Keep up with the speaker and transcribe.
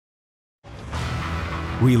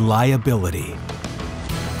reliability.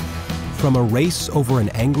 From a race over an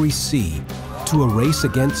angry sea to a race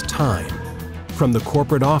against time, from the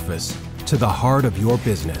corporate office to the heart of your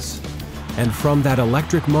business, and from that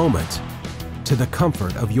electric moment to the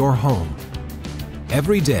comfort of your home.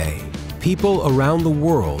 Every day, people around the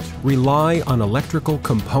world rely on electrical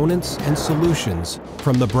components and solutions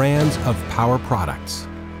from the brands of Power Products.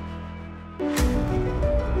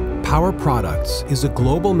 Power Products is a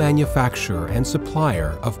global manufacturer and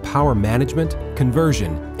supplier of power management,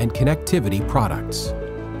 conversion, and connectivity products.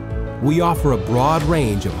 We offer a broad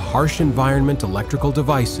range of harsh environment electrical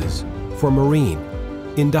devices for marine,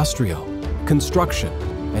 industrial, construction,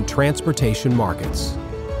 and transportation markets.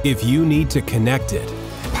 If you need to connect it,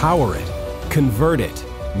 power it, convert it,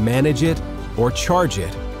 manage it, or charge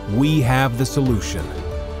it, we have the solution.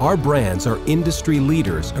 Our brands are industry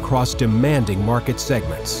leaders across demanding market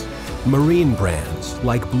segments. Marine brands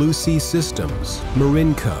like Blue Sea Systems,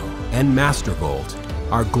 Marinco, and Mastervolt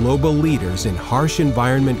are global leaders in harsh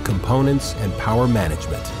environment components and power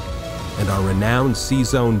management. And our renowned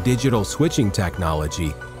C-Zone digital switching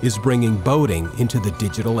technology is bringing boating into the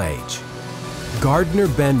digital age. Gardner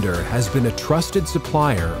Bender has been a trusted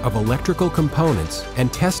supplier of electrical components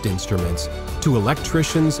and test instruments to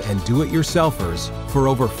electricians and do-it-yourselfers for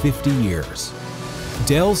over 50 years.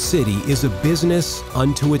 Del City is a business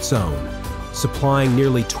unto its own, supplying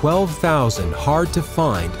nearly 12,000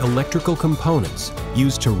 hard-to-find electrical components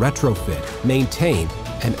used to retrofit, maintain,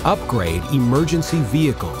 and upgrade emergency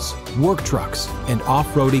vehicles, work trucks, and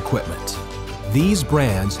off-road equipment. These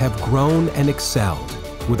brands have grown and excelled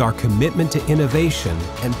with our commitment to innovation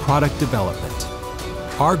and product development.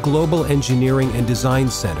 Our global engineering and design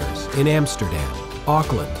centers in Amsterdam,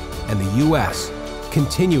 Auckland, and the US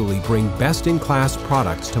continually bring best-in-class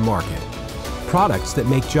products to market. Products that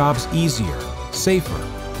make jobs easier, safer,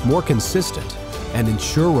 more consistent, and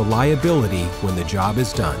ensure reliability when the job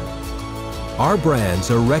is done. Our brands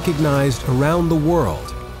are recognized around the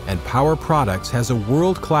world, and Power Products has a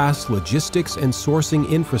world-class logistics and sourcing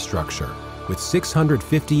infrastructure with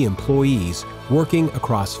 650 employees working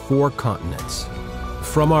across 4 continents.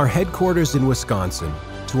 From our headquarters in Wisconsin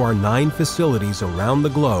to our 9 facilities around the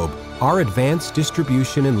globe, our advanced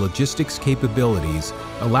distribution and logistics capabilities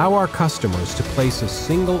allow our customers to place a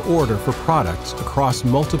single order for products across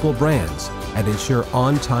multiple brands and ensure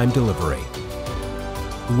on-time delivery.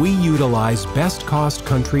 We utilize best-cost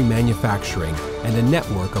country manufacturing and a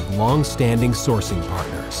network of long-standing sourcing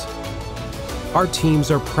partners. Our teams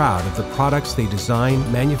are proud of the products they design,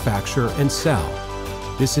 manufacture, and sell.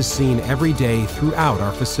 This is seen every day throughout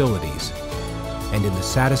our facilities and in the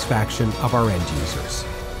satisfaction of our end users.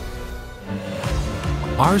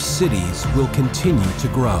 Our cities will continue to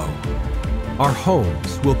grow. Our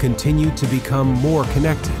homes will continue to become more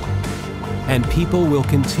connected. And people will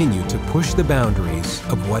continue to push the boundaries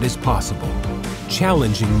of what is possible,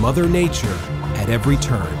 challenging Mother Nature at every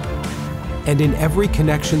turn. And in every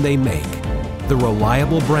connection they make, the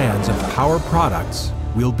reliable brands of Power Products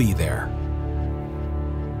will be there.